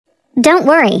Don't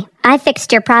worry, I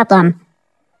fixed your problem.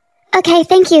 Okay,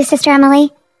 thank you, Sister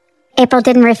Emily. April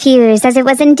didn't refuse, as it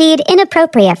was indeed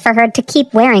inappropriate for her to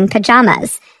keep wearing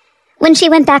pajamas. When she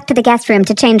went back to the guest room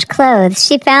to change clothes,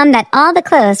 she found that all the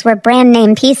clothes were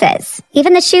brand-name pieces.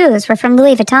 Even the shoes were from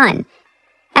Louis Vuitton.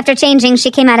 After changing,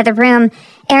 she came out of the room.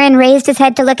 Aaron raised his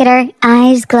head to look at her,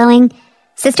 eyes glowing.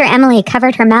 Sister Emily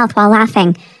covered her mouth while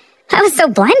laughing. I was so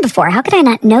blind before, how could I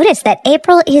not notice that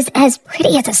April is as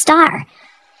pretty as a star?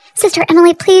 Sister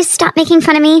Emily, please stop making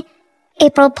fun of me.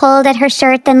 April pulled at her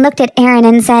shirt, then looked at Aaron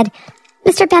and said,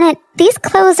 Mr. Bennett, these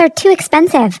clothes are too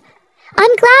expensive.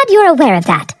 I'm glad you're aware of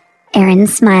that. Aaron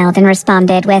smiled and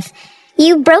responded with,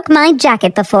 You broke my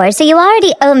jacket before, so you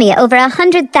already owe me over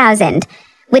 100,000.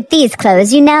 With these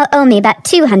clothes, you now owe me about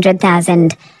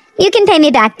 200,000. You can pay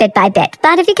me back bit by bit,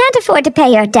 but if you can't afford to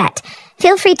pay your debt,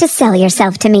 feel free to sell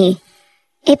yourself to me.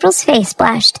 April's face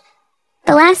blushed.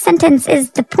 The last sentence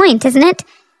is the point, isn't it?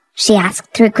 She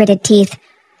asked through gritted teeth.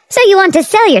 So you want to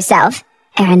sell yourself?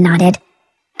 Aaron nodded.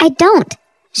 I don't,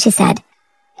 she said.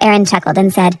 Aaron chuckled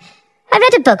and said, I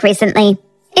read a book recently.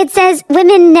 It says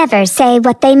women never say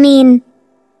what they mean.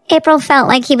 April felt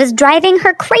like he was driving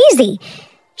her crazy.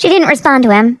 She didn't respond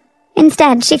to him.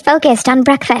 Instead, she focused on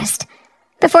breakfast.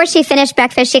 Before she finished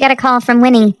breakfast, she got a call from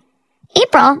Winnie.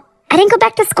 April, I didn't go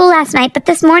back to school last night, but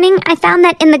this morning I found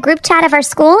that in the group chat of our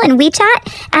school in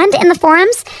WeChat and in the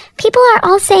forums, people are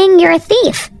all saying you're a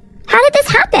thief. How did this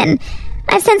happen?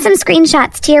 I've sent some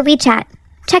screenshots to your WeChat.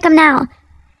 Check them now.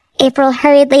 April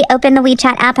hurriedly opened the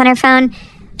WeChat app on her phone.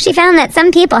 She found that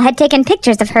some people had taken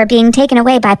pictures of her being taken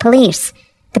away by police.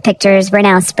 The pictures were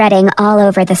now spreading all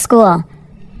over the school.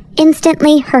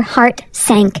 Instantly, her heart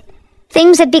sank.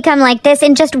 Things had become like this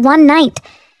in just one night.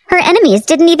 Her enemies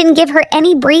didn't even give her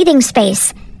any breathing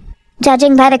space.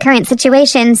 Judging by the current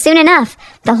situation, soon enough,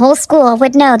 the whole school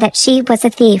would know that she was a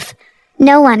thief.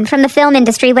 No one from the film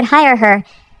industry would hire her.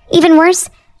 Even worse,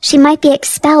 she might be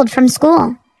expelled from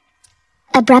school.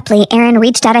 Abruptly, Aaron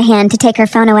reached out a hand to take her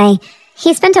phone away.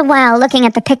 He spent a while looking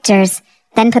at the pictures,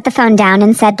 then put the phone down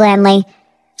and said blandly,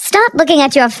 Stop looking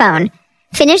at your phone.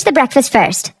 Finish the breakfast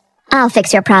first. I'll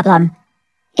fix your problem.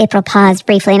 April paused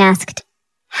briefly and asked,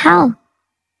 How?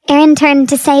 Aaron turned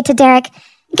to say to Derek,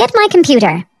 Get my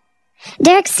computer.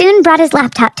 Derek soon brought his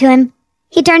laptop to him.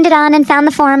 He turned it on and found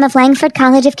the forum of Langford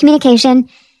College of Communication.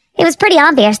 It was pretty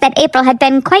obvious that April had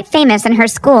been quite famous in her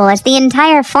school, as the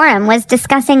entire forum was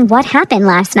discussing what happened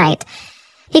last night.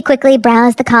 He quickly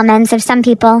browsed the comments of some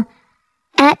people.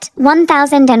 At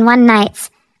 1001 Nights.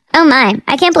 Oh my,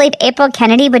 I can't believe April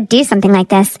Kennedy would do something like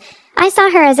this. I saw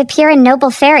her as a pure and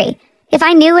noble fairy. If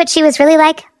I knew what she was really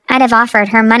like, I'd have offered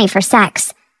her money for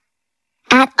sex.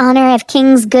 At Honor of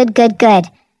King's Good.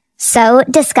 So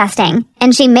disgusting,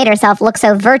 and she made herself look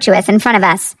so virtuous in front of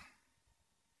us.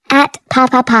 At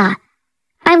Pa.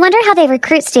 I wonder how they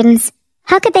recruit students.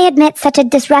 How could they admit such a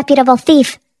disreputable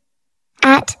thief?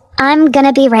 At I'm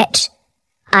gonna be rich.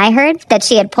 I heard that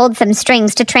she had pulled some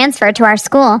strings to transfer to our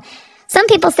school. Some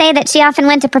people say that she often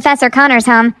went to Professor Connor's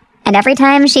home, and every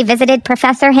time she visited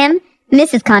Professor Him,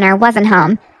 Mrs. Connor wasn't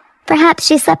home. Perhaps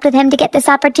she slept with him to get this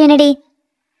opportunity.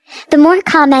 The more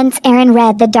comments Aaron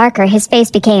read, the darker his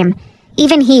face became.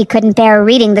 Even he couldn't bear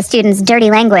reading the students' dirty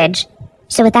language.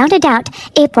 So without a doubt,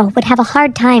 April would have a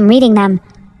hard time reading them.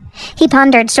 He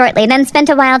pondered shortly, then spent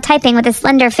a while typing with his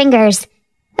slender fingers.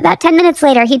 About 10 minutes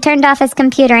later, he turned off his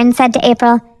computer and said to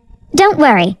April, Don't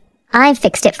worry, I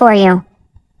fixed it for you.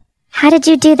 How did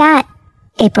you do that?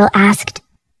 April asked.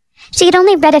 She had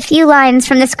only read a few lines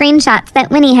from the screenshots that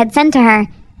Winnie had sent to her.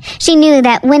 She knew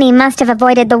that Winnie must have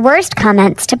avoided the worst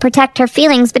comments to protect her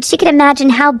feelings, but she could imagine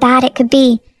how bad it could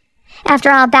be.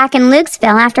 After all, back in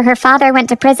Lukesville, after her father went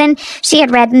to prison, she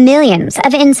had read millions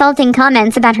of insulting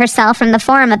comments about herself from the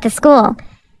forum at the school.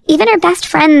 Even her best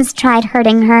friends tried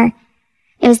hurting her.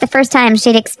 It was the first time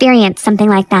she'd experienced something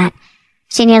like that.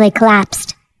 She nearly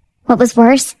collapsed. What was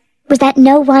worse was that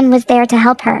no one was there to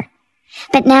help her.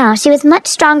 But now she was much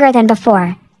stronger than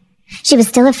before. She was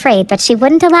still afraid, but she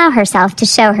wouldn't allow herself to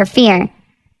show her fear.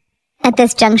 At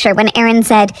this juncture, when Aaron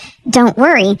said, Don't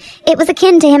worry, it was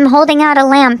akin to him holding out a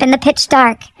lamp in the pitch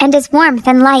dark, and his warmth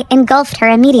and light engulfed her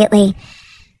immediately.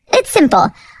 It's simple.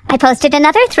 I posted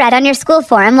another thread on your school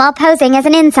forum while posing as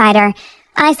an insider.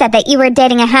 I said that you were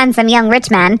dating a handsome young rich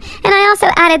man, and I also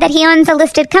added that he owns a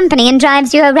listed company and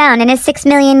drives you around in his $6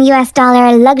 million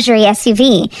luxury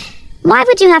SUV. Why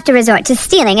would you have to resort to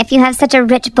stealing if you have such a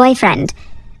rich boyfriend?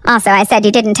 Also, I said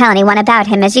you didn't tell anyone about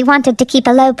him as you wanted to keep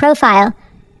a low profile.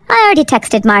 I already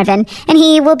texted Marvin, and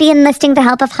he will be enlisting the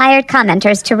help of hired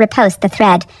commenters to repost the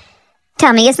thread.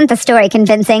 Tell me, isn't the story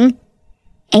convincing?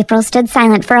 April stood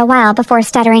silent for a while before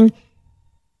stuttering.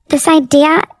 This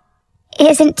idea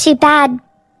isn't too bad,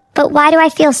 but why do I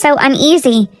feel so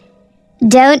uneasy?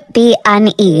 Don't be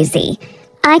uneasy.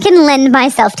 I can lend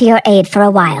myself to your aid for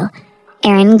a while.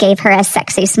 Aaron gave her a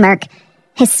sexy smirk.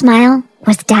 His smile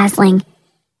was dazzling.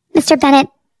 Mr. Bennet,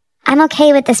 I'm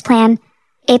okay with this plan.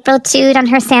 April chewed on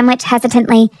her sandwich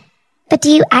hesitantly. But do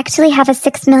you actually have a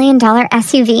 $6 million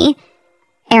SUV?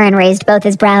 Aaron raised both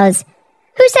his brows.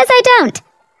 Who says I don't?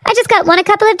 I just got one a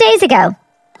couple of days ago.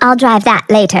 I'll drive that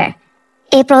later.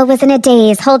 April was in a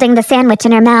daze, holding the sandwich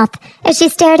in her mouth. As she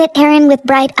stared at Aaron with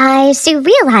bright eyes, she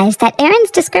realized that Aaron's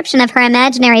description of her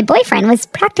imaginary boyfriend was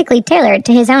practically tailored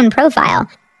to his own profile.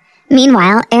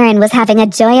 Meanwhile, Aaron was having a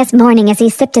joyous morning as he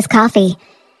sipped his coffee.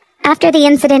 After the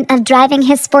incident of driving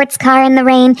his sports car in the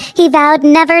rain, he vowed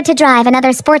never to drive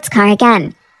another sports car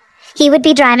again. He would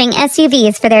be driving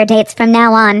SUVs for their dates from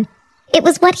now on. It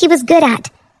was what he was good at,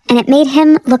 and it made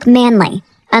him look manly,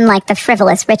 unlike the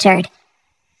frivolous Richard.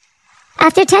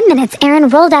 After 10 minutes, Aaron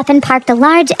rolled up and parked a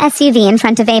large SUV in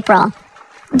front of April.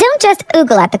 Don't just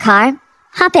oogle at the car.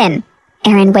 Hop in,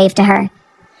 Aaron waved to her.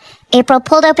 April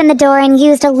pulled open the door and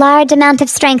used a large amount of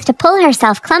strength to pull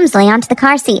herself clumsily onto the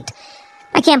car seat.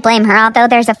 I can't blame her, although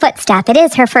there's a footstep. It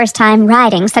is her first time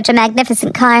riding such a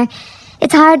magnificent car.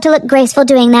 It's hard to look graceful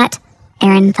doing that,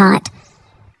 Aaron thought.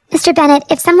 Mr. Bennet,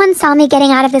 if someone saw me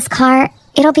getting out of this car,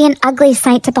 it'll be an ugly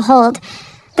sight to behold.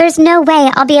 There's no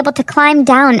way I'll be able to climb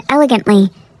down elegantly,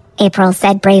 April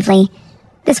said bravely.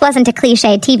 This wasn't a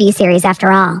cliché TV series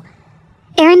after all.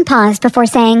 Aaron paused before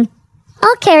saying,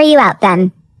 I'll carry you out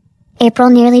then. April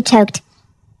nearly choked.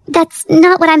 That's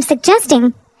not what I'm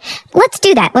suggesting. Let's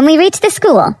do that when we reach the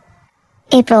school.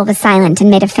 April was silent and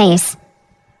made a face.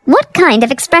 What kind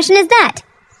of expression is that?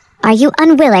 Are you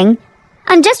unwilling?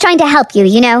 I'm just trying to help you,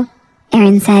 you know,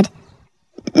 Aaron said.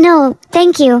 No,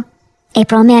 thank you,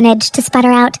 April managed to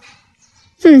sputter out.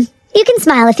 You can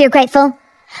smile if you're grateful.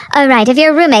 All right, if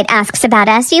your roommate asks about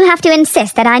us, you have to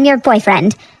insist that I'm your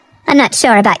boyfriend. I'm not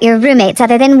sure about your roommates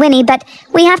other than Winnie, but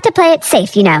we have to play it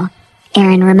safe, you know,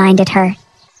 Aaron reminded her.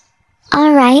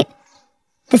 All right.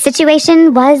 The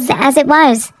situation was as it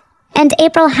was, and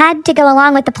April had to go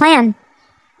along with the plan.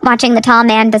 Watching the tall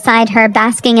man beside her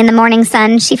basking in the morning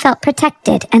sun, she felt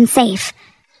protected and safe.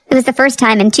 It was the first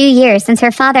time in 2 years since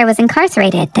her father was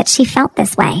incarcerated that she felt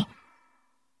this way.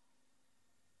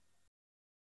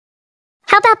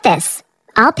 How about this?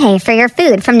 I'll pay for your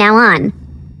food from now on.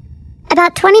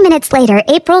 About 20 minutes later,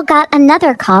 April got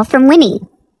another call from Winnie.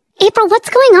 April, what's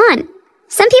going on?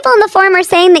 Some people in the forum are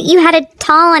saying that you had a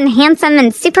tall and handsome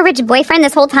and super rich boyfriend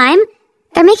this whole time.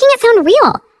 They're making it sound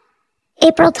real.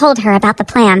 April told her about the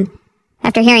plan.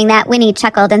 After hearing that, Winnie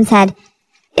chuckled and said,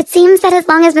 It seems that as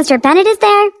long as Mr. Bennet is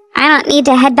there, I don't need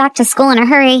to head back to school in a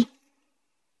hurry.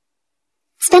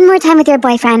 Spend more time with your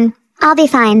boyfriend. I'll be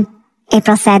fine,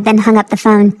 April said, then hung up the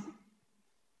phone.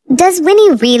 Does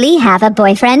Winnie really have a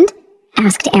boyfriend?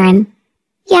 Asked Aaron.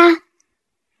 Yeah.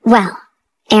 Well,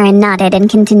 Aaron nodded and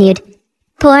continued,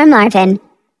 Poor Marvin.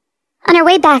 On her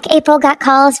way back, April got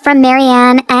calls from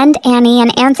Marianne and Annie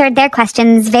and answered their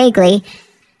questions vaguely.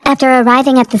 After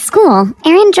arriving at the school,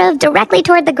 Aaron drove directly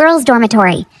toward the girls'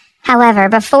 dormitory. However,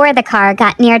 before the car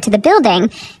got near to the building,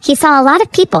 he saw a lot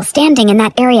of people standing in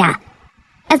that area.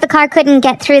 As the car couldn't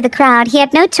get through the crowd, he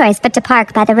had no choice but to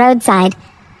park by the roadside.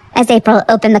 As April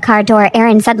opened the car door,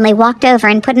 Aaron suddenly walked over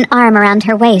and put an arm around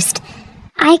her waist.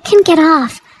 I can get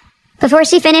off. Before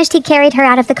she finished, he carried her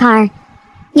out of the car.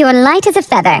 You're light as a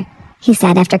feather, he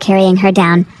said after carrying her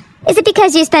down. Is it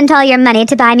because you spent all your money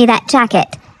to buy me that jacket?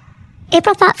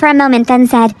 April thought for a moment, then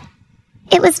said,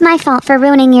 It was my fault for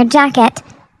ruining your jacket.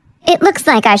 It looks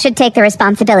like I should take the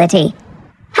responsibility.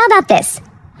 How about this?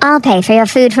 I'll pay for your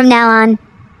food from now on.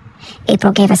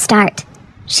 April gave a start.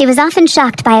 She was often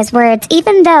shocked by his words,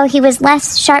 even though he was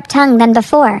less sharp-tongued than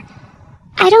before.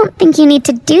 I don't think you need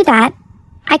to do that.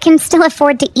 I can still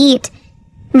afford to eat.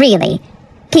 Really?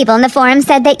 People in the forum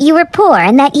said that you were poor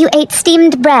and that you ate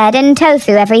steamed bread and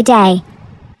tofu every day.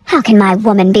 How can my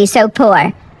woman be so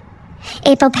poor?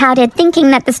 April pouted,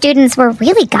 thinking that the students were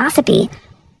really gossipy.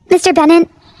 Mr. Bennet,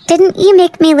 didn't you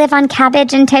make me live on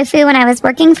cabbage and tofu when I was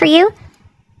working for you?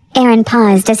 Aaron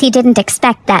paused, as he didn't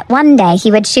expect that one day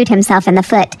he would shoot himself in the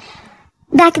foot.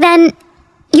 Back then,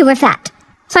 you were fat,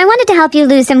 so I wanted to help you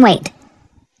lose some weight.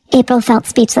 April felt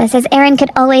speechless, as Aaron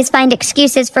could always find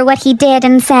excuses for what he did,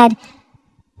 and said,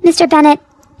 Mr. Bennet,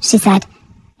 she said,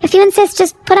 if you insist,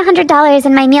 just put $100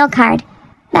 in my meal card.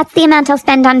 That's the amount I'll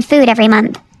spend on food every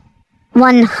month.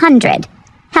 100?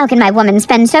 How can my woman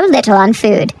spend so little on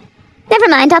food? Never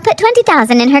mind, I'll put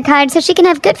 20,000 in her card so she can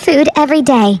have good food every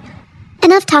day.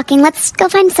 Enough talking, let's go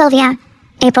find Sylvia.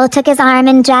 April took his arm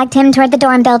and dragged him toward the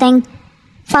dorm building.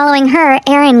 Following her,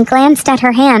 Aaron glanced at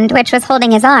her hand, which was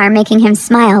holding his arm, making him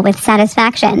smile with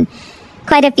satisfaction.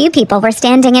 Quite a few people were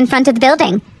standing in front of the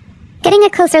building. Getting a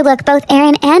closer look, both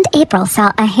Aaron and April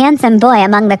saw a handsome boy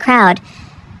among the crowd.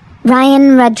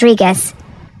 Ryan Rodriguez.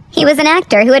 He was an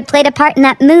actor who had played a part in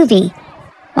that movie.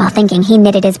 While thinking, he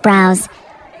knitted his brows.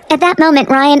 At that moment,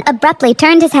 Ryan abruptly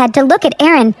turned his head to look at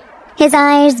Aaron. His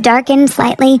eyes darkened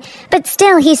slightly, but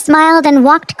still he smiled and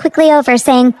walked quickly over,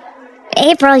 saying,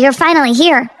 "April, you're finally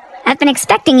here. I've been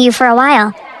expecting you for a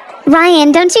while."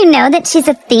 "Ryan, don't you know that she's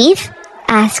a thief?"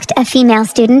 asked a female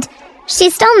student. "She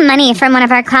stole money from one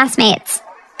of our classmates.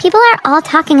 People are all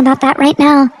talking about that right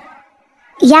now."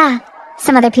 "Yeah,"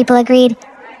 some other people agreed.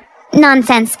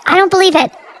 "Nonsense. I don't believe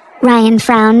it." Ryan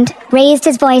frowned, raised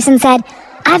his voice, and said,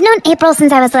 "I've known April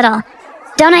since I was little.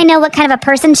 Don't I know what kind of a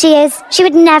person she is? She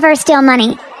would never steal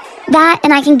money. That,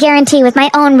 and I can guarantee with my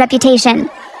own reputation."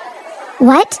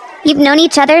 "What? You've known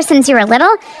each other since you were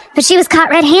little? But she was caught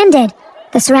red-handed."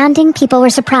 The surrounding people were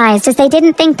surprised, as they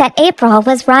didn't think that April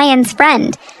was Ryan's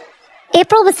friend.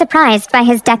 April was surprised by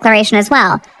his declaration as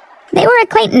well. They were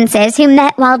acquaintances who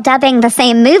met while dubbing the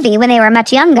same movie when they were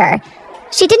much younger.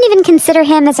 She didn't even consider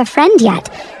him as a friend yet,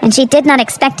 and she did not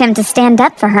expect him to stand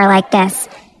up for her like this,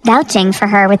 vouching for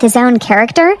her with his own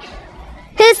character.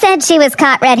 "Who said she was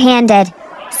caught red-handed?"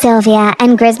 Sylvia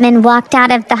and Grisman walked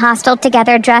out of the hostel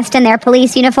together, dressed in their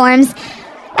police uniforms.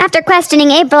 "After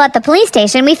questioning April at the police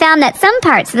station, we found that some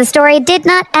parts of the story did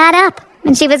not add up,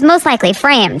 and she was most likely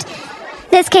framed.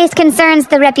 This case concerns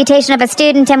the reputation of a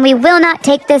student, and we will not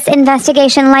take this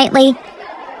investigation lightly."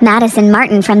 Madison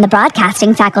Martin from the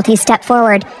broadcasting faculty stepped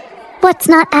forward. "What's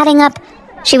not adding up?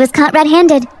 She was caught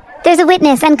red-handed. There's a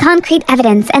witness and concrete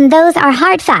evidence, and those are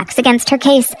hard facts against her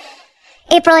case.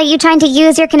 April, are you trying to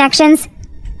use your connections?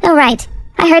 Oh, right.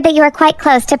 I heard that you are quite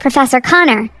close to Professor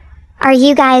Connor. Are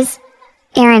you guys—"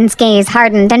 Aaron's gaze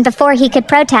hardened, and before he could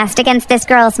protest against this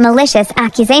girl's malicious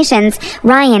accusations,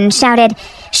 Ryan shouted,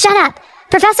 "Shut up!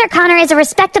 Professor Connor is a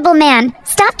respectable man.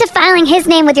 Stop defiling his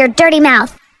name with your dirty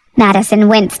mouth." Madison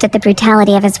winced at the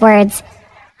brutality of his words.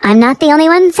 "I'm not the only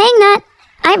one saying that.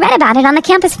 I read about it on the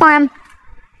campus forum."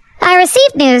 "I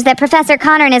received news that Professor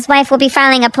Connor and his wife will be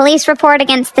filing a police report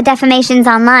against the defamations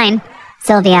online,"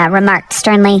 Sylvia remarked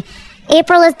sternly.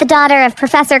 "April is the daughter of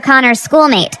Professor Connor's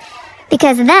schoolmate.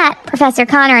 Because of that, Professor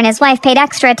Connor and his wife paid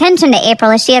extra attention to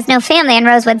April, as she has no family in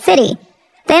Rosewood City.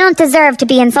 They don't deserve to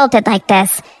be insulted like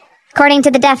this. According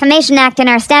to the Defamation Act in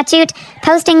our statute,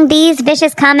 posting these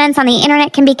vicious comments on the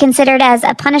internet can be considered as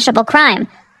a punishable crime.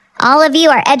 All of you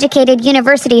are educated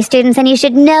university students, and you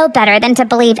should know better than to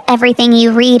believe everything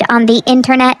you read on the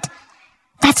internet."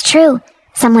 "That's true,"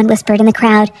 someone whispered in the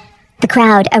crowd. The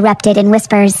crowd erupted in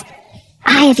whispers.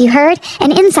 "Have you heard?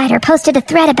 An insider posted a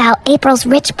thread about April's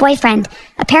rich boyfriend.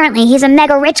 Apparently he's a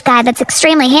mega rich guy that's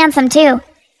extremely handsome too."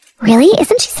 "Really?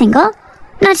 Isn't she single?"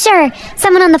 "Not sure.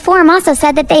 Someone on the forum also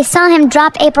said that they saw him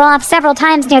drop April off several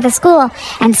times near the school,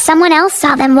 and someone else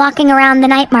saw them walking around the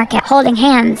night market holding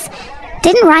hands.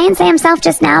 Didn't Ryan say himself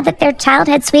just now that they're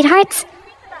childhood sweethearts?"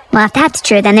 "Well, if that's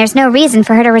true, then there's no reason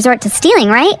for her to resort to stealing,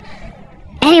 right?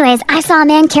 Anyways, I saw a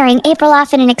man carrying April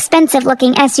off in an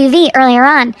expensive-looking SUV earlier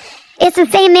on. It's the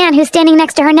same man who's standing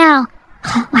next to her now.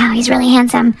 Oh, wow, he's really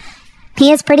handsome.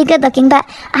 He is pretty good-looking, but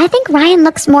I think Ryan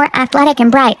looks more athletic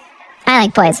and bright. I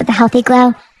like boys with a healthy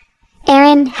glow."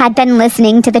 Aaron had been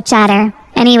listening to the chatter,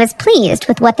 and he was pleased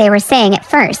with what they were saying at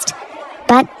first.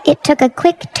 But it took a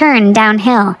quick turn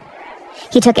downhill.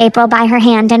 He took April by her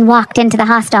hand and walked into the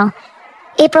hostel.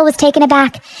 April was taken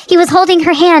aback. He was holding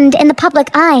her hand in the public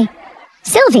eye.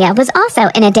 Sylvia was also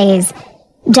in a daze.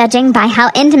 Judging by how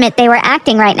intimate they were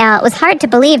acting right now, it was hard to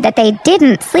believe that they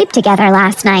didn't sleep together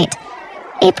last night.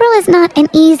 April is not an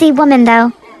easy woman,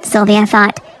 though, Sylvia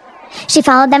thought. She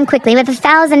followed them quickly with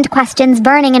 1,000 questions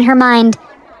burning in her mind.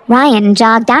 Ryan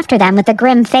jogged after them with a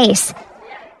grim face.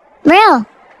 "Real!"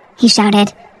 he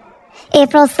shouted.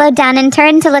 April slowed down and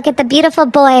turned to look at the beautiful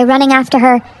boy running after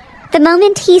her. The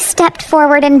moment he stepped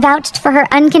forward and vouched for her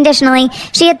unconditionally,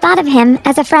 she had thought of him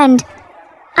as a friend.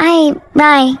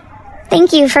 Rai,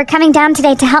 thank you for coming down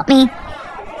today to help me.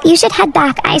 You should head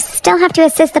back. I still have to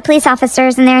assist the police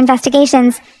officers in their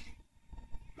investigations."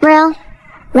 "Real?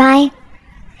 Rai?"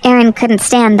 Aaron couldn't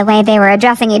stand the way they were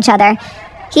addressing each other.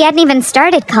 He hadn't even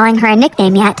started calling her a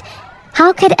nickname yet.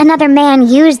 How could another man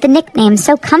use the nickname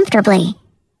so comfortably?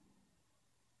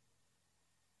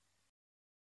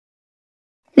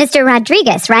 "Mr.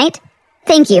 Rodriguez, right?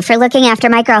 Thank you for looking after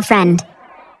my girlfriend."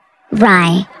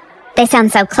 Rai. They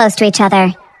sound so close to each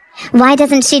other. Why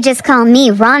doesn't she just call me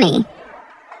Ronnie?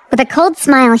 With a cold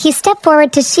smile, he stepped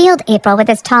forward to shield April with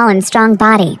his tall and strong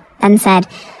body, then said,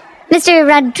 Mr.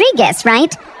 Rodriguez,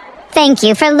 right? Thank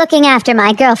you for looking after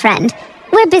my girlfriend.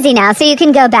 We're busy now, so you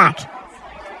can go back.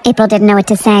 April didn't know what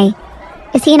to say.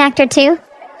 Is he an actor too?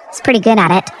 He's pretty good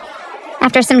at it.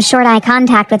 After some short eye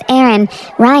contact with Aaron,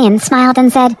 Ryan smiled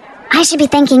and said, I should be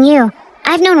thanking you.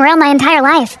 I've known Rill my entire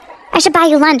life. I should buy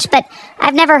you lunch, but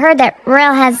I've never heard that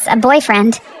Rill has a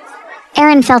boyfriend.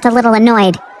 Aaron felt a little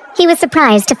annoyed. He was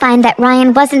surprised to find that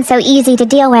Ryan wasn't so easy to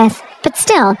deal with, but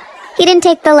still, he didn't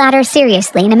take the latter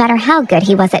seriously no matter how good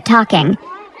he was at talking.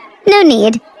 No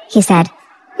need, he said.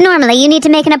 Normally, you need to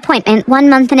make an appointment 1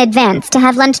 month in advance to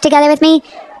have lunch together with me,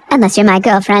 unless you're my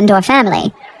girlfriend or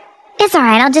family. It's all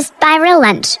right, I'll just buy Rill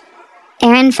lunch.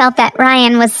 Aaron felt that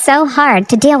Ryan was so hard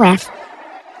to deal with.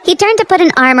 He turned to put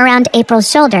an arm around April's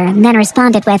shoulder and then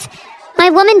responded with, My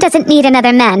woman doesn't need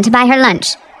another man to buy her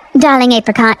lunch. Darling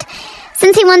Apricot,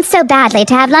 since he wants so badly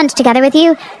to have lunch together with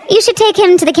you, you should take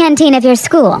him to the canteen of your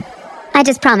school. I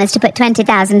just promised to put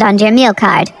 $20,000 on your meal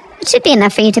card. It should be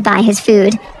enough for you to buy his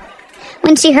food.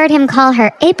 When she heard him call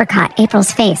her Apricot,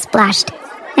 April's face blushed.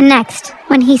 And next,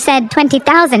 when he said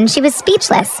 $20,000, she was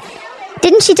speechless.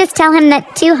 Didn't she just tell him that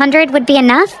 $200 would be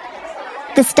enough?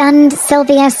 The stunned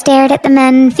Sylvia stared at the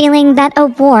men, feeling that a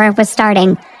war was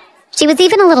starting. She was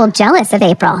even a little jealous of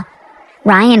April.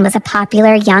 Ryan was a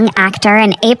popular young actor,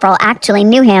 and April actually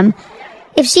knew him.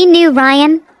 If she knew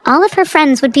Ryan, all of her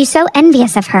friends would be so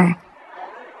envious of her.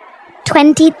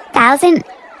 $20,000?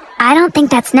 I don't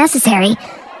think that's necessary.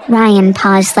 Ryan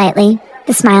paused slightly,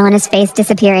 the smile on his face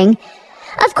disappearing.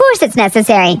 Of course it's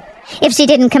necessary. If she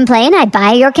didn't complain, I'd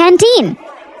buy your canteen.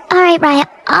 All right, Ryan,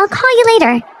 I'll call you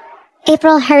later.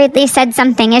 April hurriedly said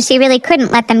something as she really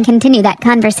couldn't let them continue that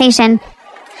conversation.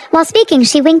 While speaking,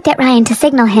 she winked at Ryan to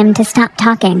signal him to stop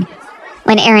talking.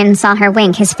 When Aaron saw her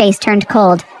wink, his face turned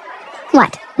cold.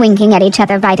 What, winking at each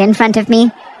other right in front of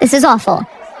me? This is awful.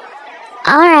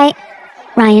 All right.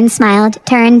 Ryan smiled,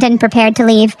 turned, and prepared to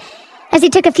leave. As he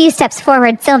took a few steps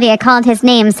forward, Sylvia called his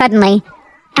name suddenly.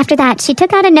 After that, she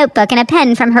took out a notebook and a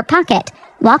pen from her pocket,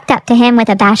 walked up to him with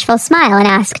a bashful smile, and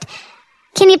asked,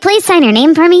 Can you please sign your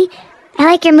name for me? I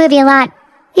like your movie a lot.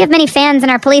 You have many fans in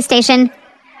our police station.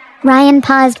 Ryan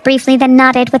paused briefly, then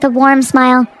nodded with a warm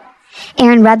smile.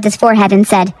 Aaron rubbed his forehead and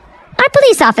said, Our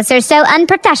police officer's so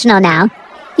unprofessional now.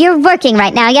 You're working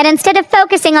right now, yet instead of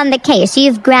focusing on the case,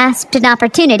 you've grasped an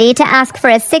opportunity to ask for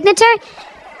a signature?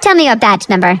 Tell me your badge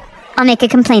number. I'll make a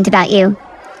complaint about you.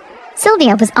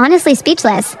 Sylvia was honestly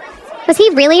speechless. Was he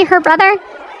really her brother?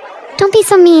 Don't be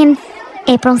so mean,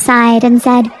 April sighed and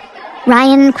said.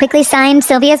 Ryan quickly signed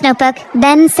Sylvia's notebook,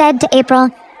 then said to April,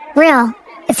 Rill,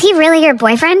 is he really your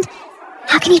boyfriend?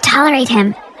 How can you tolerate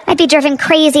him? I'd be driven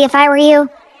crazy if I were you.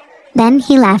 Then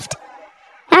he left.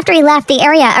 After he left, the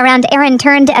area around Aaron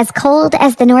turned as cold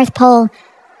as the North Pole.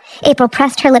 April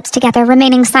pressed her lips together,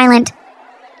 remaining silent.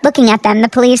 Looking at them, the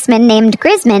policeman named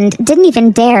Grismond didn't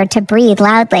even dare to breathe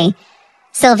loudly.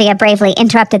 Sylvia bravely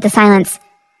interrupted the silence.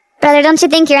 Brother, don't you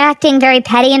think you're acting very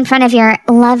petty in front of your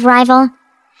love rival?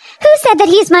 Who said that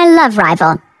he's my love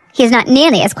rival? He's not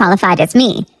nearly as qualified as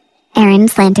me. Aaron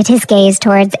slanted his gaze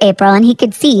towards April, and he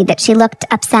could see that she looked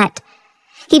upset.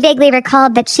 He vaguely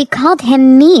recalled that she called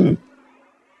him mean.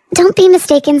 Don't be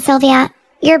mistaken, Sylvia.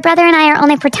 Your brother and I are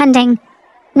only pretending.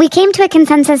 We came to a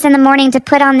consensus in the morning to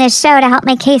put on this show to help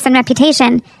my case and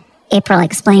reputation, April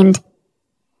explained.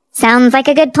 Sounds like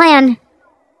a good plan.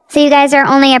 So you guys are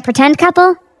only a pretend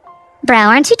couple? Bro,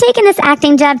 aren't you taking this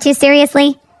acting job too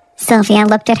seriously? Sylvia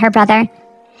looked at her brother.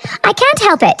 I can't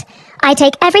help it. I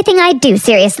take everything I do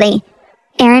seriously.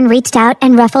 Aaron reached out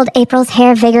and ruffled April's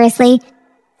hair vigorously.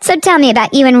 So tell me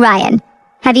about you and Ryan.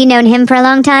 Have you known him for a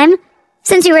long time?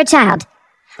 Since you were a child.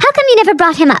 How come you never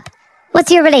brought him up?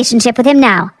 What's your relationship with him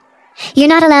now? You're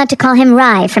not allowed to call him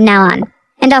Rye from now on.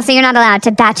 And also you're not allowed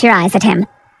to bat your eyes at him.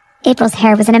 April's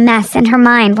hair was in a mess, and her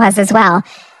mind was as well.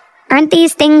 Aren't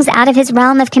these things out of his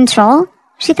realm of control?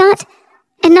 She thought.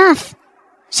 Enough.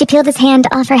 She peeled his hand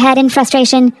off her head in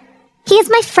frustration. He is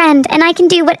my friend, and I can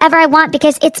do whatever I want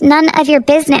because it's none of your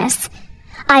business.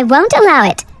 I won't allow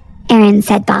it, Aaron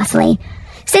said bossily.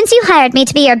 Since you hired me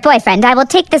to be your boyfriend, I will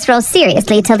take this role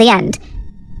seriously till the end.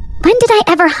 When did I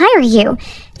ever hire you?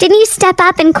 Didn't you step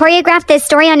up and choreograph this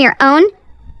story on your own?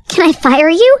 Can I fire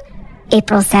you?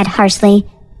 April said harshly.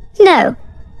 No.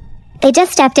 They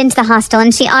just stepped into the hostel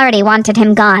and she already wanted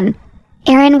him gone.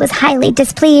 Aaron was highly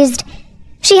displeased.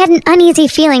 She had an uneasy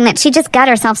feeling that she just got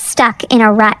herself stuck in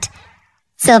a rut.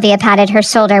 Sylvia patted her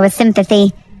shoulder with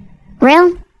sympathy.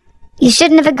 Rill, you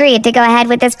shouldn't have agreed to go ahead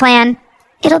with this plan.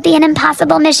 It'll be an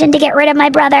impossible mission to get rid of my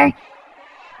brother.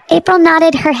 April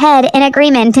nodded her head in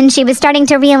agreement, and she was starting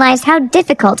to realize how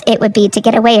difficult it would be to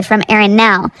get away from Aaron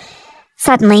now.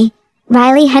 Suddenly,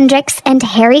 Riley Hendricks and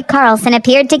Harry Carlson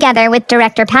appeared together with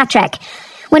Director Patrick.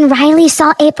 When Riley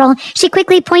saw April, she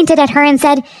quickly pointed at her and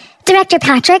said, "Director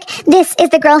Patrick, this is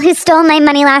the girl who stole my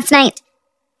money last night."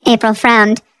 April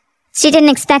frowned. She didn't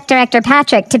expect Director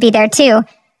Patrick to be there too.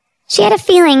 She had a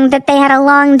feeling that they had a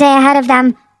long day ahead of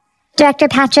them. Director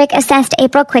Patrick assessed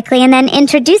April quickly and then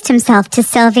introduced himself to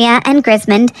Sylvia and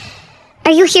Grismond.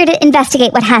 "Are you here to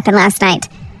investigate what happened last night?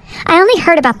 I only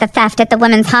heard about the theft at the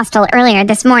women's hostel earlier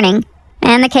this morning,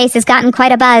 and the case has gotten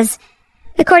quite a buzz.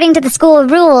 According to the school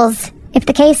rules, if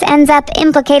the case ends up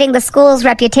implicating the school's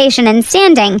reputation and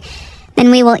standing, then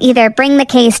we will either bring the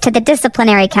case to the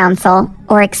disciplinary council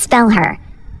or expel her.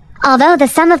 Although the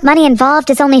sum of money involved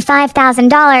is only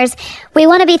 $5,000, we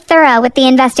want to be thorough with the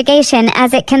investigation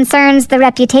as it concerns the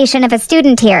reputation of a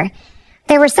student here.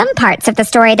 There were some parts of the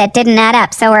story that didn't add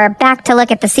up, so we're back to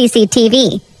look at the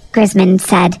CCTV," Grismond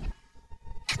said.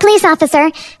 "Police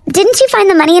officer, didn't you find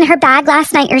the money in her bag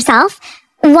last night yourself?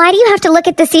 Why do you have to look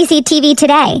at the CCTV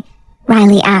today?"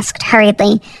 Riley asked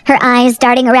hurriedly, her eyes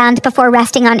darting around before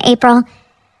resting on April.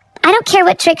 "I don't care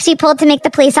what tricks you pulled to make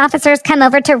the police officers come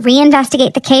over to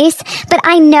reinvestigate the case, but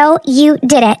I know you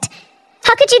did it.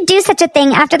 How could you do such a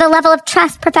thing after the level of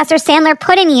trust Professor Sandler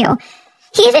put in you?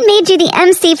 He even made you the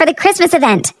MC for the Christmas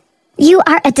event. You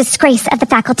are a disgrace of the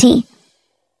faculty."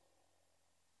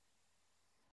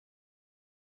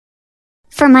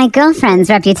 "For my girlfriend's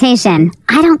reputation,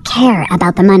 I don't care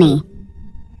about the money."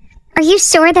 "Are you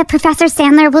sure that Professor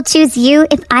Sandler will choose you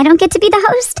if I don't get to be the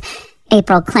host?"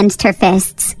 April clenched her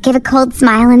fists, gave a cold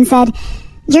smile, and said,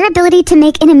 "Your ability to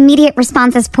make an immediate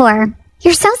response is poor.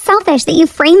 You're so selfish that you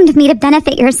framed me to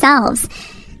benefit yourselves.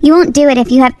 You won't do it if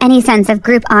you have any sense of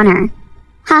group honor."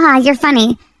 "Haha, you're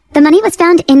funny. The money was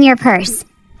found in your purse.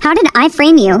 How did I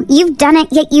frame you? You've done it,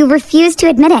 yet you refuse to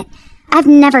admit it. I've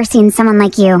never seen someone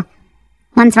like you."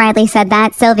 Once Riley said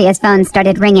that, Sylvia's phone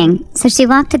started ringing, so she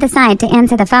walked to the side to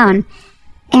answer the phone.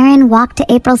 Erin walked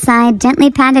to April's side, gently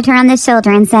patted her on the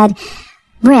shoulder, and said,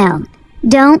 "Brill,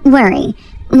 don't worry.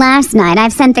 Last night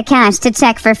I've sent the cash to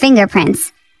check for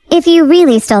fingerprints. If you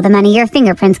really stole the money, your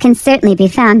fingerprints can certainly be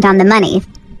found on the money.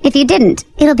 If you didn't,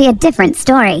 it'll be a different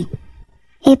story."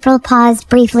 April paused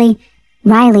briefly.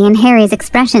 Riley and Harry's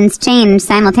expressions changed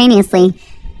simultaneously.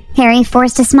 Harry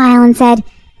forced a smile and said,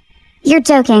 "You're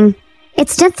joking.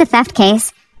 It's just a theft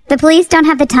case. The police don't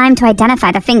have the time to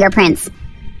identify the fingerprints.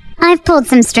 I've pulled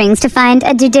some strings to find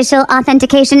a judicial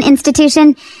authentication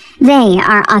institution. They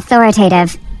are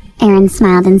authoritative." Erin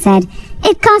smiled and said,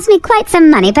 "It cost me quite some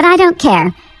money, but I don't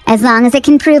care, as long as it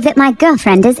can prove that my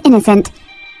girlfriend is innocent."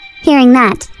 Hearing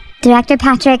that, Director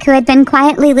Patrick, who had been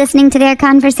quietly listening to their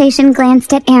conversation,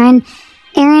 glanced at Erin.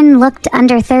 Erin looked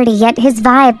under 30, yet his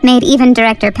vibe made even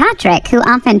Director Patrick, who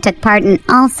often took part in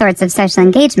all sorts of social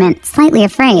engagement, slightly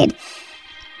afraid.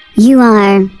 "You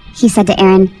are," he said to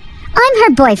Erin. "I'm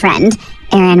her boyfriend,"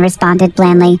 Erin responded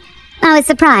blandly. "I was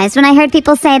surprised when I heard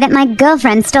people say that my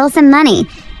girlfriend stole some money.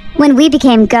 When we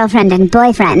became girlfriend and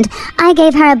boyfriend, I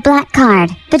gave her a black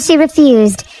card, but she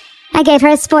refused. I gave her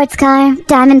a sports car,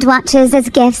 diamond watches as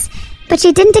gifts, but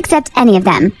she didn't accept any of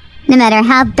them. No matter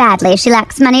how badly she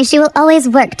lacks money, she will always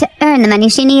work to earn the money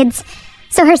she needs.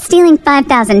 So her stealing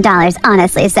 $5,000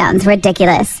 honestly sounds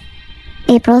ridiculous."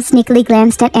 April sneakily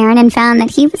glanced at Erin and found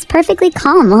that he was perfectly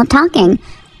calm while talking.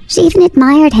 She even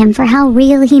admired him for how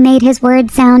real he made his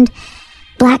words sound.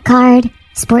 Black card,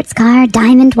 sports car,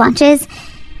 diamond watches.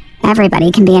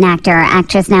 Everybody can be an actor or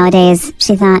actress nowadays,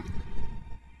 she thought.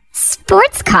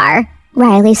 "Sports car?"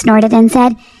 Riley snorted and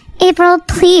said, "April,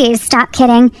 please stop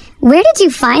kidding. Where did you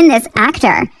find this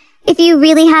actor? If you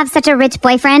really have such a rich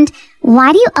boyfriend,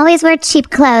 why do you always wear cheap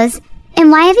clothes? And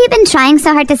why have you been trying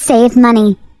so hard to save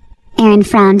money?" Erin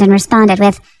frowned and responded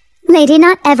with, "Lady,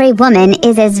 not every woman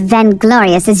is as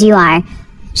vainglorious as you are.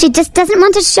 She just doesn't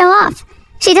want to show off.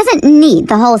 She doesn't need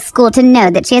the whole school to know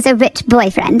that she has a rich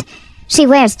boyfriend. She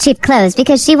wears cheap clothes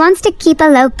because she wants to keep a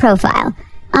low profile.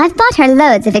 I've bought her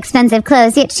loads of expensive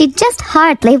clothes, yet she just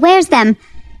hardly wears them.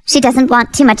 She doesn't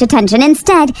want too much attention.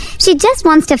 Instead, she just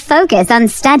wants to focus on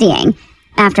studying.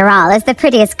 After all, as the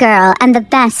prettiest girl and the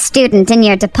best student in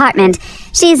your department,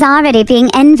 she's already being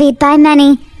envied by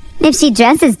many. If she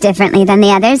dresses differently than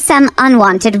the others, some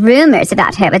unwanted rumors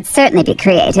about her would certainly be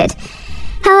created.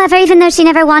 However, even though she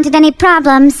never wanted any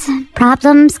problems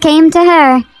came to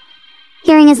her."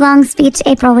 Hearing his long speech,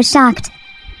 April was shocked.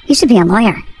 "You should be a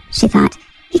lawyer," she thought.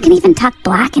 "He can even tuck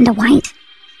black into white.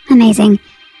 Amazing."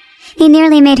 He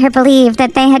nearly made her believe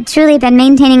that they had truly been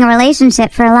maintaining a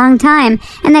relationship for a long time,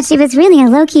 and that she was really a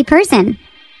low-key person.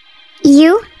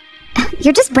 "You're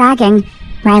just bragging."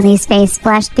 Riley's face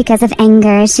flushed because of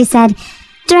anger as she said,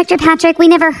 "Director Patrick, we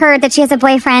never heard that she has a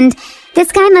boyfriend.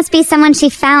 This guy must be someone she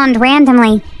found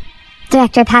randomly.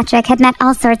 Director Patrick had met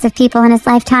all sorts of people in his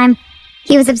lifetime.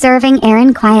 He was observing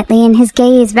Aaron quietly, and his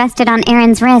gaze rested on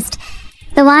Aaron's wrist.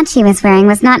 The watch he was wearing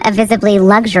was not a visibly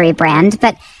luxury brand,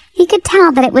 but he could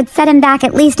tell that it would set him back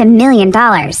at least $1 million.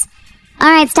 All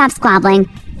right, stop squabbling.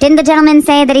 Didn't the gentleman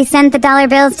say that he sent the dollar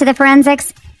bills to the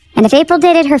forensics? And if April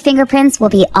did it, her fingerprints will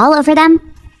be all over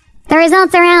them? The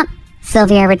results are out,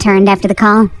 Sylvia returned after the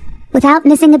call. Without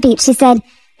missing a beat, she said,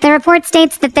 the report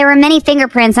states that there were many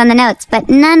fingerprints on the notes, but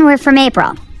none were from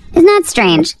April. Isn't that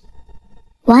strange?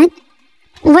 What?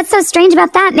 What's so strange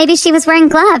about that? Maybe she was wearing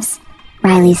gloves.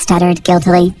 Riley stuttered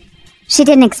guiltily. She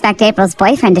didn't expect April's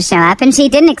boyfriend to show up, and she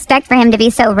didn't expect for him to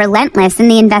be so relentless in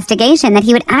the investigation that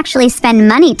he would actually spend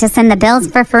money to send the bills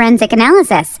for forensic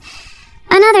analysis.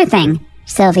 Another thing,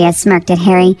 Sylvia smirked at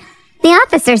Harry. The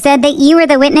officer said that you were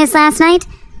the witness last night.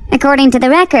 According to the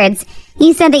records,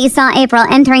 you said that you saw April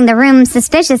entering the room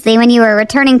suspiciously when you were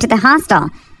returning to the hostel.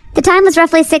 The time was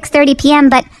roughly 6:30 p.m.,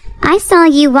 but I saw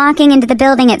you walking into the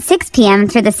building at 6 p.m.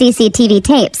 through the CCTV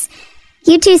tapes.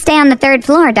 You two stay on the 3rd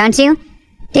floor, don't you?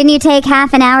 Didn't you take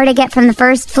half an hour to get from the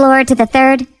 1st floor to the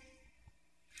 3rd?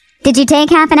 Did you take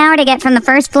half an hour to get from the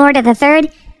 1st floor to the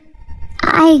 3rd?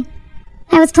 I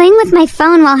was playing with my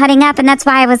phone while heading up, and that's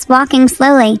why I was walking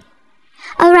slowly.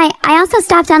 Oh, right, I also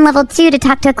stopped on level 2 to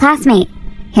talk to a classmate,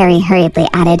 Harry hurriedly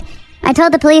added. I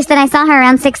told the police that I saw her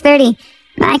around 6:30.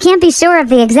 I can't be sure of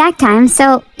the exact time,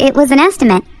 so it was an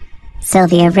estimate.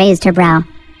 Sylvia raised her brow.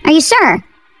 Are you sure?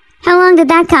 How long did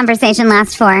that conversation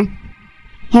last for?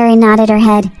 Harry nodded her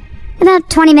head. About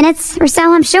 20 minutes or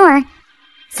so, I'm sure.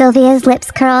 Sylvia's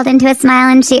lips curled into a smile,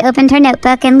 and she opened her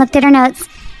notebook and looked at her notes.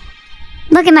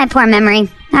 Look at my poor memory.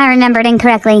 I remembered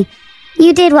incorrectly.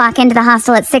 You did walk into the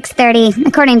hostel at 6:30,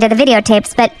 according to the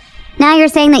videotapes, but now you're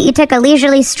saying that you took a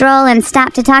leisurely stroll and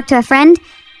stopped to talk to a friend?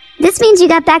 This means you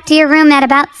got back to your room at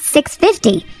about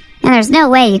 6:50, and there's no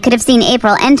way you could have seen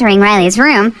April entering Riley's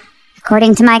room.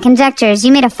 According to my conjectures,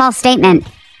 you made a false statement.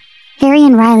 Harry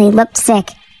and Riley looked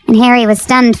sick, and Harry was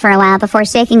stunned for a while before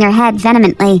shaking her head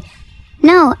vehemently.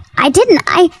 No, I didn't.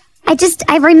 I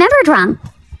remembered wrong.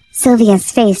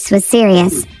 Sylvia's face was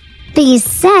serious. But you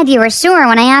said you were sure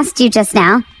when I asked you just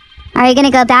now. Are you going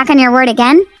to go back on your word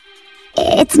again?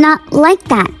 It's not like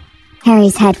that.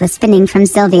 Harry's head was spinning from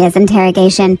Sylvia's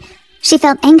interrogation. She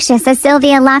felt anxious as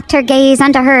Sylvia locked her gaze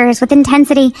onto hers with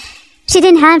intensity. She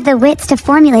didn't have the wits to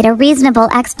formulate a reasonable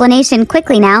explanation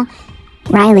quickly now.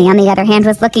 Riley, on the other hand,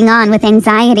 was looking on with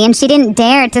anxiety, and she didn't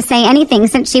dare to say anything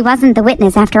since she wasn't the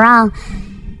witness after all.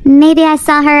 Maybe I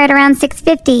saw her at around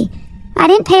 6:50. I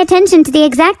didn't pay attention to the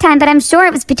exact time, but I'm sure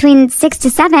it was between 6 to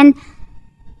 7.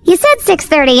 You said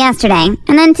 6:30 yesterday,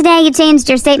 and then today you changed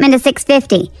your statement to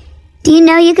 6:50. Do you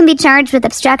know you can be charged with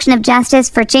obstruction of justice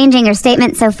for changing your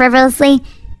statement so frivolously?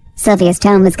 Sylvia's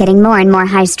tone was getting more and more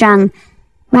high-strung.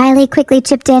 Riley quickly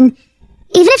chipped in.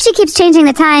 Even if she keeps changing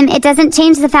the time, it doesn't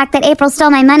change the fact that April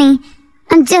stole my money.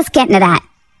 I'm just getting to that.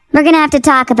 We're going to have to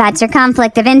talk about your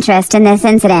conflict of interest in this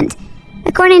incident.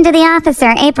 According to the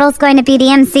officer, April's going to be the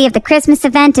MC of the Christmas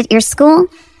event at your school.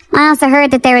 I also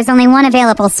heard that there was only one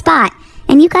available spot,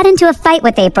 and you got into a fight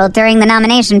with April during the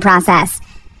nomination process.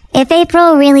 If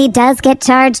April really does get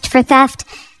charged for theft,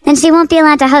 then she won't be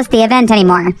allowed to host the event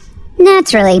anymore.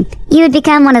 Naturally, you would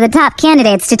become one of the top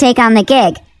candidates to take on the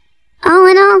gig. All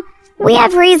in all, we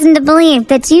have reason to believe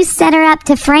that you set her up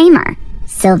to frame her,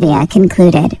 Sylvia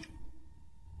concluded.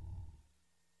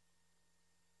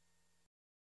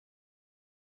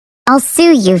 I'll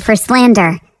sue you for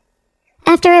slander.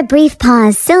 After a brief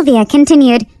pause, Sylvia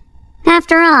continued,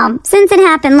 After all, since it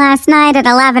happened last night at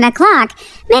 11 o'clock,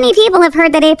 many people have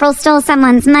heard that April stole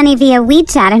someone's money via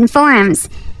WeChat and forums.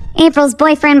 April's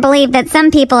boyfriend believed that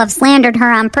some people have slandered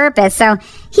her on purpose, so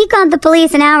he called the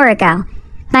police an hour ago.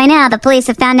 By now, the police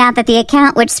have found out that the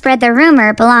account which spread the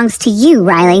rumor belongs to you,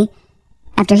 Riley.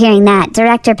 After hearing that,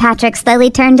 Director Patrick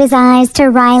slowly turned his eyes to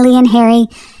Riley and Harry.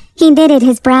 He knitted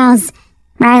his brows.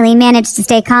 Riley managed to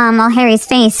stay calm while Harry's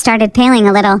face started paling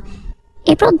a little.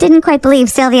 April didn't quite believe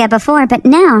Sylvia before, but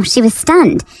now she was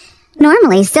stunned.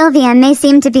 Normally, Sylvia may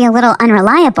seem to be a little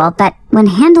unreliable, but when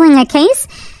handling a case,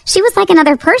 she was like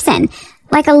another person,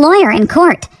 like a lawyer in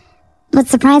court. What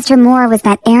surprised her more was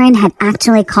that Aaron had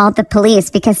actually called the police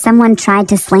because someone tried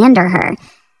to slander her.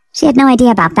 She had no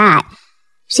idea about that.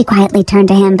 She quietly turned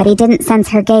to him, but he didn't sense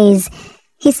her gaze.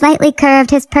 He slightly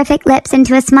curved his perfect lips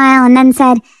into a smile and then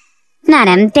said,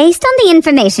 Madam, based on the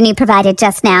information you provided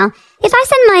just now, if I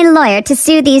send my lawyer to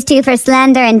sue these two for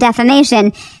slander and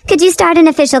defamation, could you start an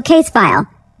official case file?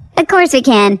 Of course we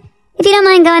can. If you don't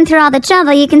mind going through all the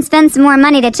trouble, you can spend some more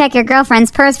money to check your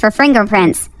girlfriend's purse for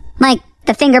fingerprints. Like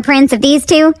the fingerprints of these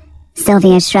two?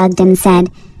 Sylvia shrugged and said.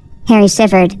 Harry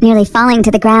shivered, nearly falling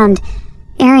to the ground.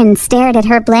 Aaron stared at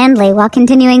her blandly while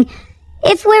continuing,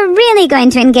 "If we're really going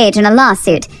to engage in a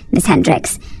lawsuit, Miss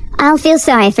Hendricks, I'll feel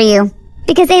sorry for you.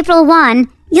 Because April won,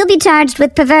 you'll be charged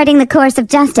with perverting the course of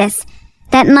justice.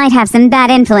 That might have some bad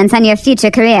influence on your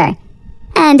future career.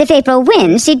 And if April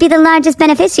wins, she'd be the largest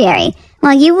beneficiary,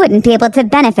 while you wouldn't be able to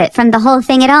benefit from the whole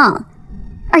thing at all."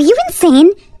 "Are you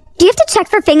insane? Do you have to check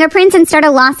for fingerprints and start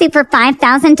a lawsuit for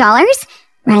 $5,000?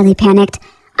 Riley panicked.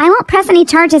 "I won't press any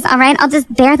charges, all right? I'll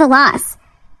just bear the loss."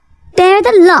 "Bear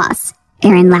the loss?"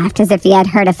 Aaron laughed as if he had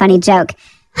heard a funny joke.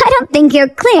 "I don't think you're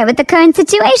clear with the current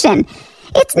situation.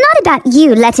 It's not about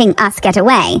you letting us get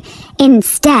away.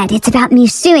 Instead, it's about me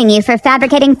suing you for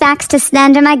fabricating facts to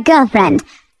slander my girlfriend.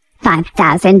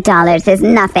 $5,000 is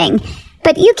nothing,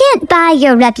 but you can't buy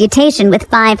your reputation with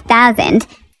 $5,000.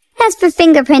 As for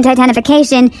fingerprint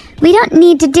identification, we don't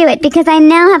need to do it because I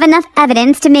now have enough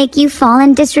evidence to make you fall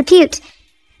in disrepute.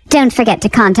 Don't forget to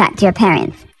contact your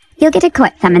parents. You'll get a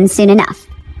court summons soon enough."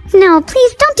 "No,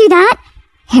 please don't do that."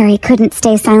 Harry couldn't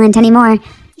stay silent anymore.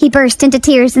 He burst into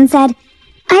tears and said,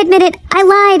 "I admit it, I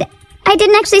lied. I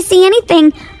didn't actually see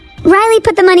anything. Riley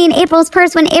put the money in April's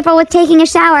purse when April was taking a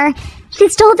shower. She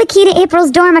stole the key to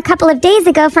April's dorm a couple of days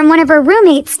ago from one of her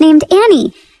roommates named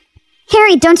Annie."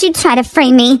 "Harry, don't you try to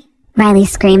frame me," Riley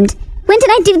screamed. "When did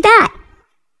I do that?"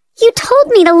 "You told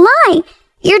me to lie.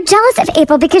 You're jealous of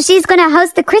April because she's going to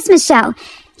host the Christmas show.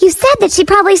 You said that she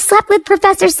probably slept with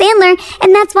Professor Sandler,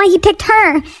 and that's why he picked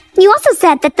her. You also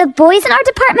said that the boys in our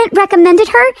department recommended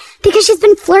her because she's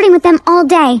been flirting with them all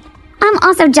day. I'm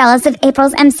also jealous of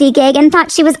April's MC gig and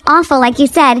thought she was awful like you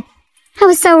said. I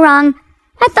was so wrong.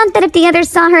 I thought that if the others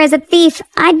saw her as a thief,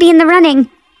 I'd be in the running."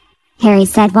 Harry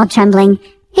said while trembling,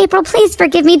 "April, please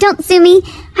forgive me. Don't sue me.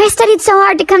 I studied so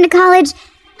hard to come to college.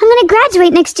 I'm going to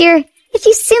graduate next year. If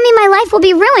you sue me, my life will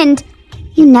be ruined."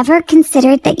 "You never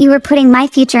considered that you were putting my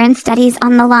future and studies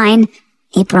on the line,"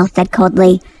 April said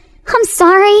coldly. "I'm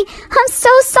sorry. I'm so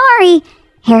sorry,"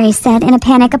 Harry said in a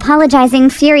panic, apologizing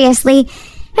furiously.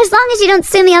 "As long as you don't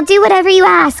sue me, I'll do whatever you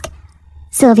ask."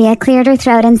 Sylvia cleared her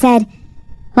throat and said,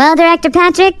 "Well, Director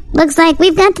Patrick, looks like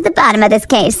we've got to the bottom of this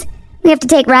case. We have to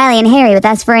take Riley and Harry with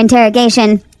us for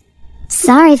interrogation."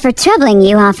 "Sorry for troubling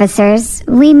you, officers.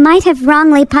 We might have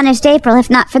wrongly punished April if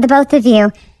not for the both of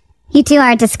you. You two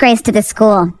are a disgrace to the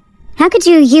school. How could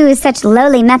you use such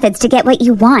lowly methods to get what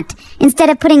you want, instead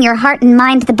of putting your heart and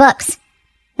mind to the books?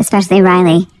 Especially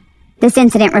Riley. This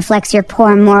incident reflects your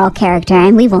poor moral character,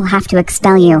 and we will have to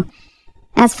expel you.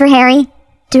 As for Harry,"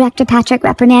 Director Patrick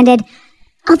reprimanded,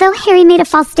 "although Harry made a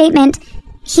false statement,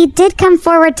 he did come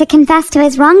forward to confess to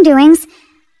his wrongdoings.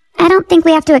 I don't think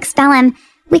we have to expel him.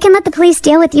 We can let the police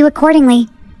deal with you accordingly,"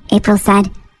 April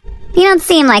said. "You don't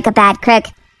seem like a bad crook.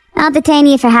 I'll detain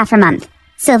you for half a month."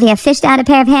 Sylvia fished out a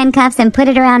pair of handcuffs and put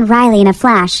it around Riley in a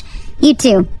flash. "You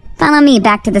two, follow me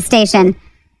back to the station."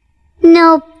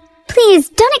 "No, please,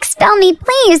 don't expel me,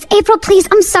 please. April, please,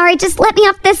 I'm sorry, just let me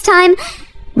off this time."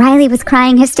 Riley was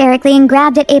crying hysterically and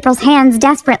grabbed at April's hands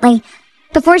desperately.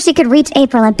 Before she could reach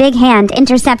April, a big hand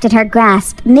intercepted her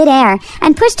grasp midair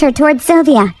and pushed her toward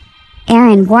Sylvia.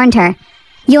 Aaron warned her,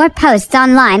 "Your posts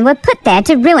online were put there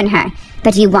to ruin her,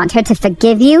 but you want her to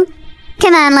forgive you?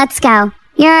 Come on, let's go.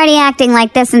 You're already acting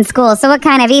like this in school, so what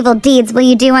kind of evil deeds will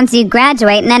you do once you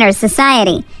graduate and enter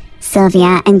society?"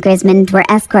 Sylvia and Grismond were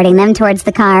escorting them towards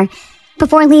the car.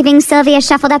 Before leaving, Sylvia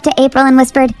shuffled up to April and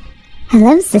whispered,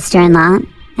 "Hello, sister-in-law,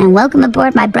 and welcome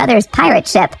aboard my brother's pirate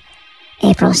ship."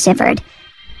 April shivered.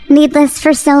 Needless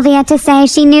for Sylvia to say,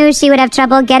 she knew she would have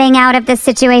trouble getting out of this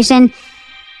situation.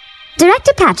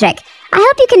 "Director Patrick, I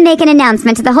hope you can make an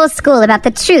announcement to the whole school about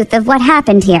the truth of what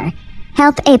happened here.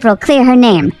 Help April clear her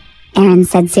name," Aaron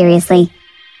said seriously.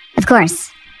 "Of course.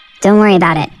 Don't worry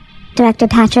about it." Director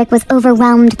Patrick was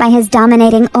overwhelmed by his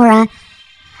dominating aura.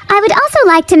 "I would also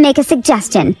like to make a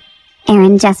suggestion."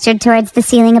 Aaron gestured towards the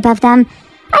ceiling above them.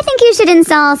 "I think you should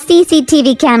install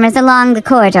CCTV cameras along the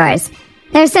corridors.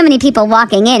 There are so many people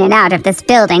walking in and out of this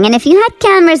building, and if you had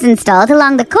cameras installed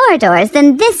along the corridors,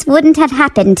 then this wouldn't have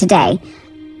happened today.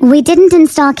 We didn't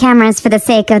install cameras for the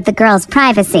sake of the girls'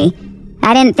 privacy.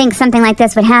 I didn't think something like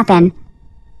this would happen.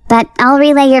 But I'll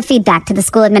relay your feedback to the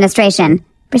school administration,"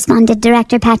 responded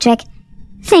Director Patrick.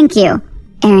 "Thank you,"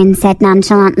 Aaron said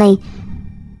nonchalantly.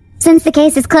 "Since the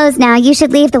case is closed now, you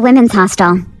should leave the women's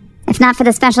hostel. If not for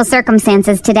the special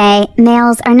circumstances today,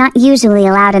 males are not usually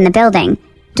allowed in the building,"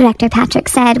 Director Patrick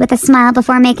said with a smile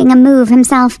before making a move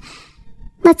himself.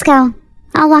 "Let's go.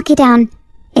 I'll walk you down,"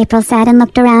 April said and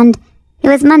looked around. It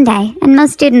was Monday, and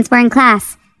most students were in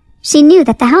class. She knew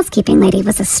that the housekeeping lady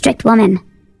was a strict woman.